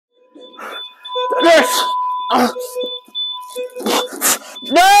Nurse!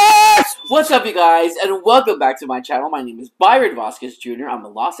 Nurse! What's up, you guys, and welcome back to my channel. My name is Byron Vasquez Jr. I'm a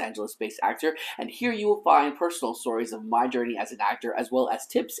Los Angeles-based actor, and here you will find personal stories of my journey as an actor, as well as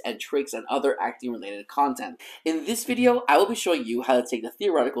tips and tricks and other acting-related content. In this video, I will be showing you how to take the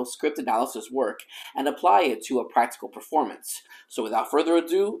theoretical script analysis work and apply it to a practical performance. So without further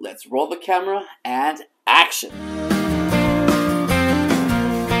ado, let's roll the camera and action!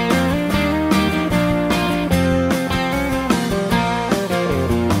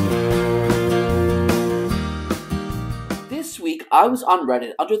 This week, I was on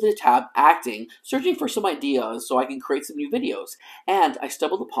Reddit under the tab Acting, searching for some ideas so I can create some new videos, and I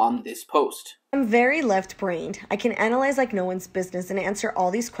stumbled upon this post. I'm very left-brained. I can analyze like no one's business and answer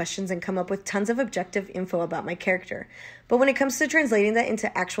all these questions and come up with tons of objective info about my character. But when it comes to translating that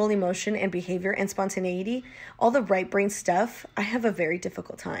into actual emotion and behavior and spontaneity, all the right-brain stuff, I have a very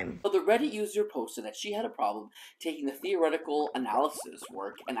difficult time. So the Reddit user posted that she had a problem taking the theoretical analysis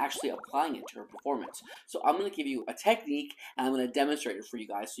work and actually applying it to her performance. So I'm going to give you a technique and I'm going to demonstrate it for you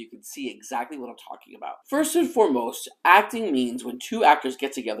guys so you can see exactly what I'm talking about. First and foremost, acting means when two actors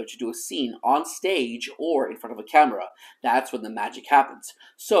get together to do a scene on stage or in front of a camera. That's when the magic happens.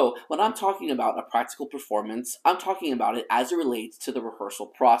 So when I'm talking about a practical performance, I'm talking about it as it relates to the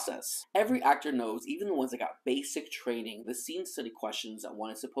rehearsal process. Every actor knows, even the ones that got basic training, the scene study questions that one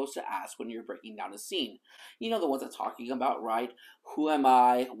is supposed to ask when you're breaking down a scene. You know the ones I'm talking about, right? Who am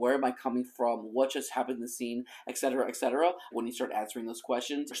I? Where am I coming from? What just happened in the scene? Etc., etc. When you start answering those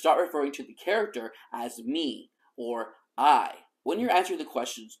questions, start referring to the character as me or I. When you're answering the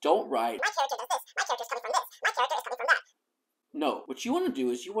questions, don't write, "My character does this, my character's coming from this, my character is coming from that." No, what you want to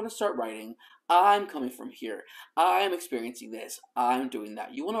do is you want to start writing, "I'm coming from here, I'm experiencing this, I'm doing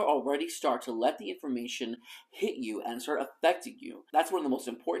that." You want to already start to let the information hit you and start affecting you. That's one of the most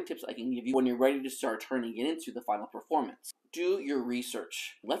important tips I can give you when you're ready to start turning it into the final performance. Do your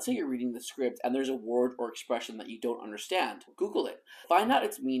research. Let's say you're reading the script and there's a word or expression that you don't understand. Google it. Find out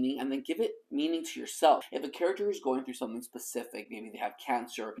its meaning and then give it meaning to yourself. If a character is going through something specific, maybe they have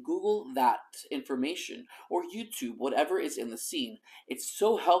cancer, Google that information or YouTube, whatever is in the scene. It's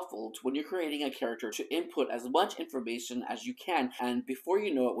so helpful when you're creating a character to input as much information as you can, and before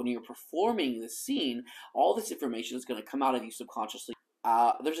you know it, when you're performing the scene, all this information is going to come out of you subconsciously.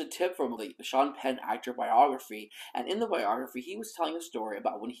 There's a tip from the Sean Penn actor biography, and in the biography, he was telling a story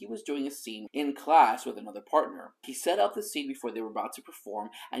about when he was doing a scene in class with another partner. He set up the scene before they were about to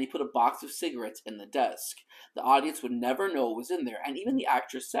perform, and he put a box of cigarettes in the desk. The audience would never know what was in there, and even the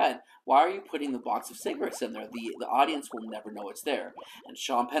actress said, "Why are you putting the box of cigarettes in there? The audience will never know it's there." And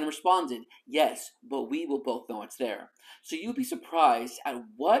Sean Penn responded, "Yes, but we will both know it's there." So you'll be surprised at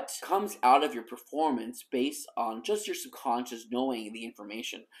what comes out of your performance based on just your subconscious knowing the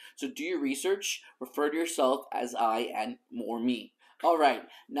information. So do your research, refer to yourself as I and more me. Alright,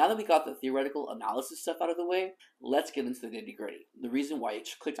 now that we got the theoretical analysis stuff out of the way, let's get into the nitty-gritty. The reason why you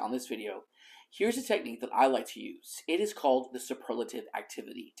clicked on this video. Here's a technique that I like to use. It is called the superlative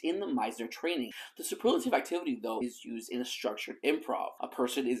activity in the Meisner training. The superlative activity, though, is used in a structured improv. A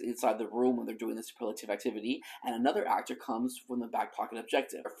person is inside the room when they're doing the superlative activity, and another actor comes from the back pocket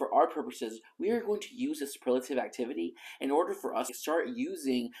objective. For our purposes, we are going to use the superlative activity in order for us to start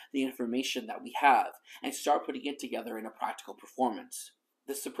using the information that we have and start putting it together in a practical performance.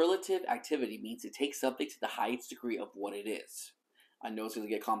 The superlative activity means to take something to the highest degree of what it is. I know it's going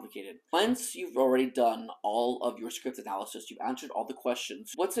to get complicated. Once you've already done all of your script analysis, you've answered all the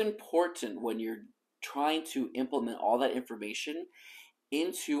questions, what's important when you're trying to implement all that information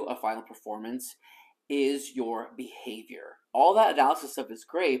into a final performance is your behavior. All that analysis stuff is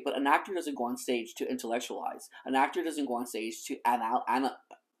great, but an actor doesn't go on stage to intellectualize. An actor doesn't go on stage to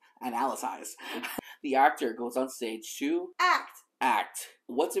analyze. The actor goes on stage to act.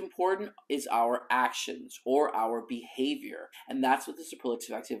 What's important is our actions or our behavior, and that's what the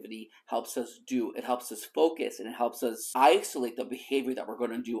superlative activity helps us do. It helps us focus and it helps us isolate the behavior that we're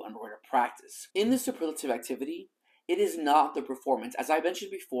going to do in order to practice. In the superlative activity, it is not the performance. As I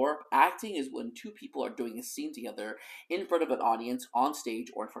mentioned before, acting is when two people are doing a scene together in front of an audience, on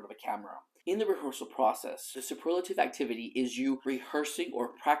stage, or in front of a camera. In the rehearsal process, the superlative activity is you rehearsing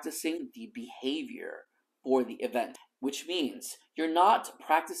or practicing the behavior for the event, which means You're not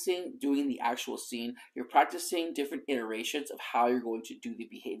practicing doing the actual scene, you're practicing different iterations of how you're going to do the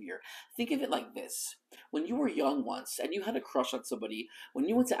behavior. Think of it like this. When you were young once and you had a crush on somebody, when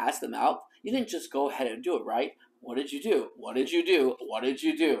you went to ask them out, you didn't just go ahead and do it, right? What did you do? What did you do? What did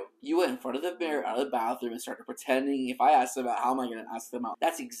you do? You went in front of the mirror out of the bathroom and started pretending, if I ask them out, how am I going to ask them out?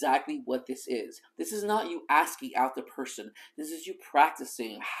 That's exactly what this is. This is not you asking out the person. This is you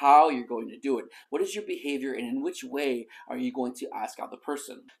practicing how you're going to do it. What is your behavior and in which way are you going to ask out the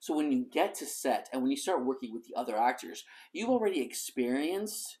person? So when you get to set and when you start working with the other actors, you've already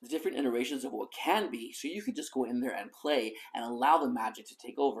experienced the different iterations of what can be, so you can just go in there and play and allow the magic to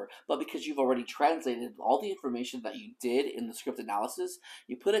take over. But because you've already translated all the information that you did in the script analysis,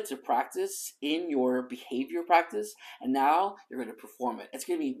 you put it to practice in your behavior practice, and now you're going to perform it. It's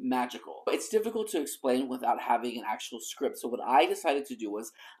going to be magical. It's difficult to explain without having an actual script. So what I decided to do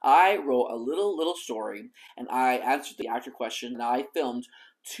was I wrote a little story, and I answered the actor question, and I filmed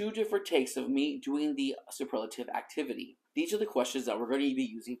 2 different takes of me doing the superlative activity. These are the questions that we're going to be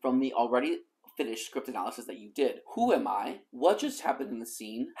using from the already finished script analysis that you did. Who am I? What just happened in the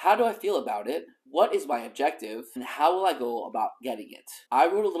scene? How do I feel about it? What is my objective? And how will I go about getting it? I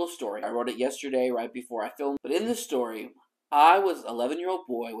wrote a little story. I wrote it yesterday right before I filmed. But in this story, I was an 11-year-old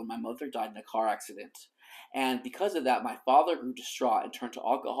boy when my mother died in a car accident. And because of that, my father grew distraught and turned to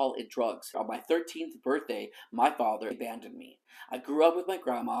alcohol and drugs. On my 13th birthday, my father abandoned me. I grew up with my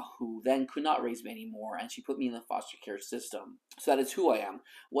grandma, who then could not raise me anymore, and she put me in the foster care system. So that is who I am.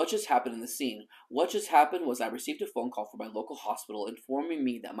 What just happened in the scene? What just happened was I received a phone call from my local hospital informing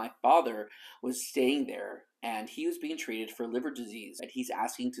me that my father was staying there and he was being treated for liver disease, and he's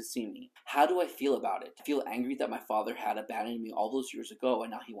asking to see me. How do I feel about it? I feel angry that my father had abandoned me all those years ago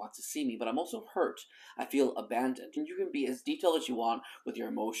and now he wants to see me, but I'm also hurt. I feel abandoned. And you can be as detailed as you want with your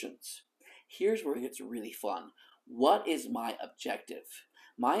emotions. Here's where it gets really fun. What is my objective?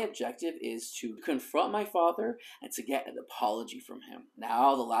 My objective is to confront my father and to get an apology from him.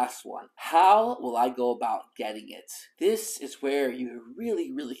 Now the last one. How will I go about getting it? This is where you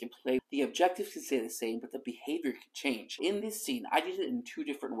really can play. The objectives can stay the same, but the behavior can change. In this scene, I did it in 2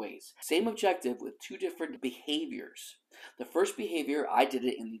 different ways. Same objective with 2 different behaviors. The first behavior, I did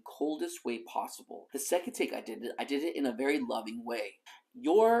it in the coldest way possible. The second take I did it in a very loving way.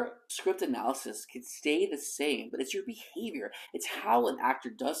 Your script analysis can stay the same, but it's your behavior. It's how an actor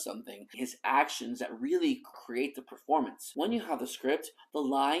does something, his actions that really create the performance. When you have the script, the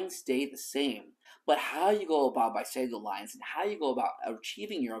lines stay the same. But how you go about by saying the lines and how you go about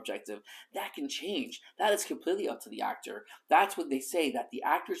achieving your objective, that can change. That is completely up to the actor. That's when they say that the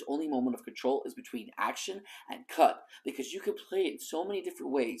actor's only moment of control is between action and cut, because you can play it in so many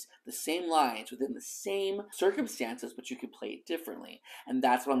different ways, the same lines within the same circumstances, but you can play it differently. And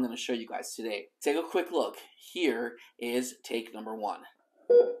that's what I'm going to show you guys today. Take a quick look. Here is take number 1.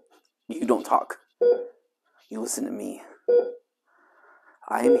 You don't talk. You listen to me.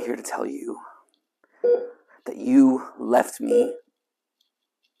 I am here to tell you that you left me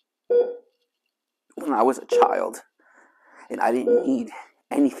when I was a child, and I didn't need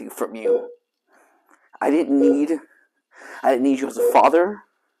anything from you. I didn't need you as a father,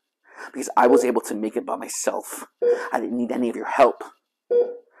 because I was able to make it by myself. I didn't need any of your help.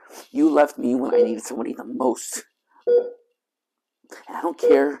 You left me when I needed somebody the most. And I don't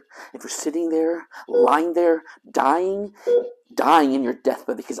care if you're sitting there, lying there, dying in your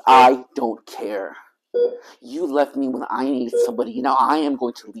deathbed, because I don't care. You left me when I needed somebody. Now I am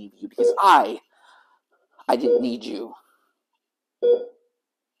going to leave you because I didn't need you.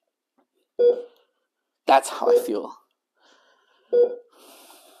 That's how I feel.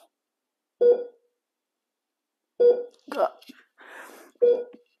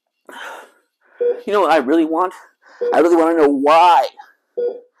 You know what I really want? I really want to know why.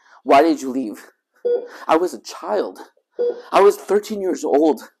 Why did you leave? I was a child. I was 13 years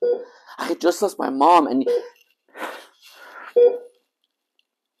old. I had just lost my mom, and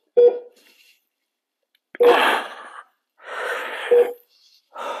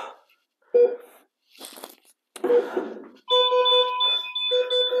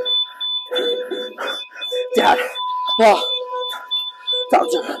Dad. Oh.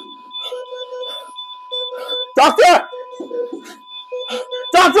 Doctor. Doctor!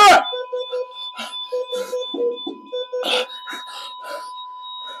 Doctor!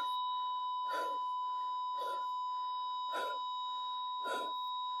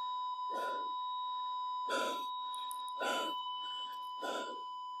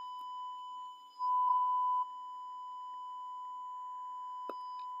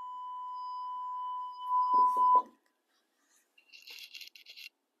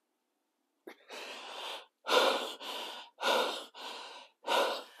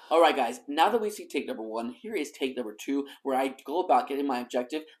 Alright guys, now that we see take number 1, here is take number 2, where I go about getting my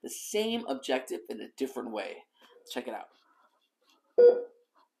objective, the same objective in a different way. Check it out.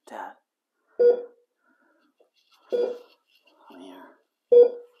 Dad. I'm here.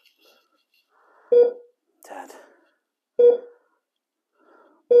 Dad.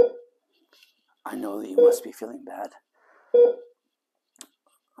 I know that you must be feeling bad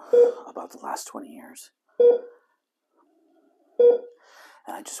about the last 20 years.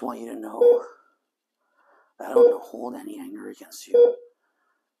 And I just want you to know that I don't hold any anger against you.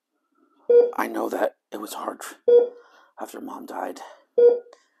 I know that it was hard after Mom died.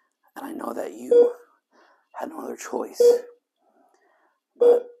 And I know that you had no other choice.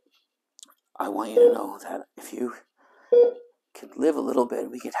 But I want you to know that if you could live a little bit,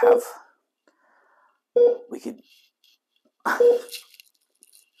 we could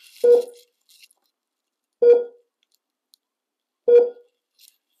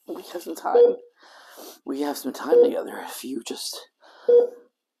some time. We have some time together if you just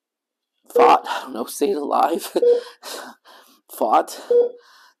fought. I don't know, stayed alive. Fought.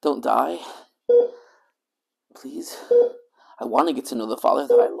 Don't die. Please. I want to get to know the father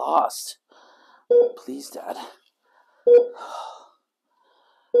that I lost. Please, Dad.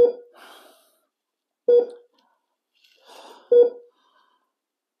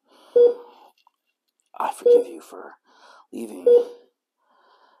 I forgive you for leaving.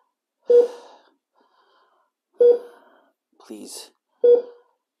 Please.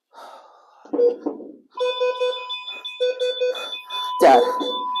 Dad.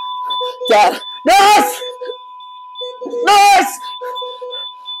 Dad. Nurse! Nurse!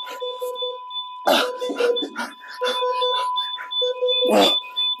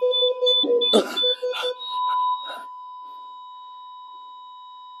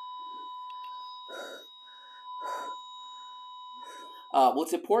 Well,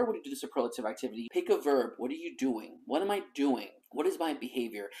 it's important when you do the superlative activity. Pick a verb. What are you doing? What am I doing? What is my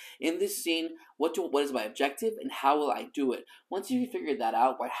behavior? In this scene, what is my objective and how will I do it? Once you figure that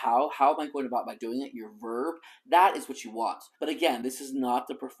out, how am I going about by doing it, your verb, that is what you want. But again, this is not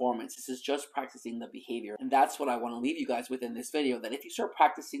the performance. This is just practicing the behavior. And that's what I want to leave you guys with in this video, that if you start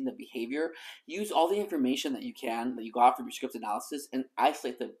practicing the behavior, use all the information that you can, that you got from your script analysis, and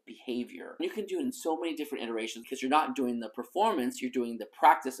isolate the behavior. You can do it in so many different iterations because you're not doing the performance, you're doing the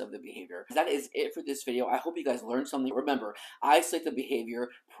practice of the behavior. That is it for this video. I hope you guys learned something. Remember, isolate the behavior,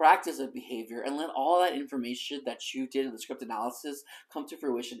 practice the behavior, and let all that information that you did in the script analysis come to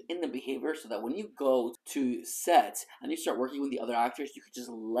fruition in the behavior, so that when you go to set and you start working with the other actors, you can just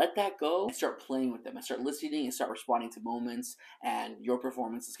let that go and start playing with them and start listening and start responding to moments, and your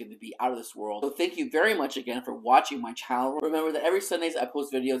performance is going to be out of this world. So thank you very much again for watching my channel. Remember that every Sundays I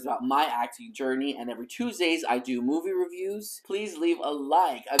post videos about my acting journey, and every Tuesdays I do movie reviews. Please leave a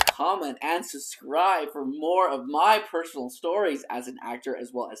like, a comment, and subscribe for more of my personal stories as an actor,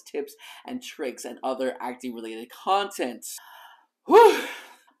 as well as tips and tricks and other acting related content. Whew.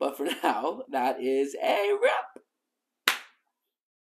 But for now, that is a wrap.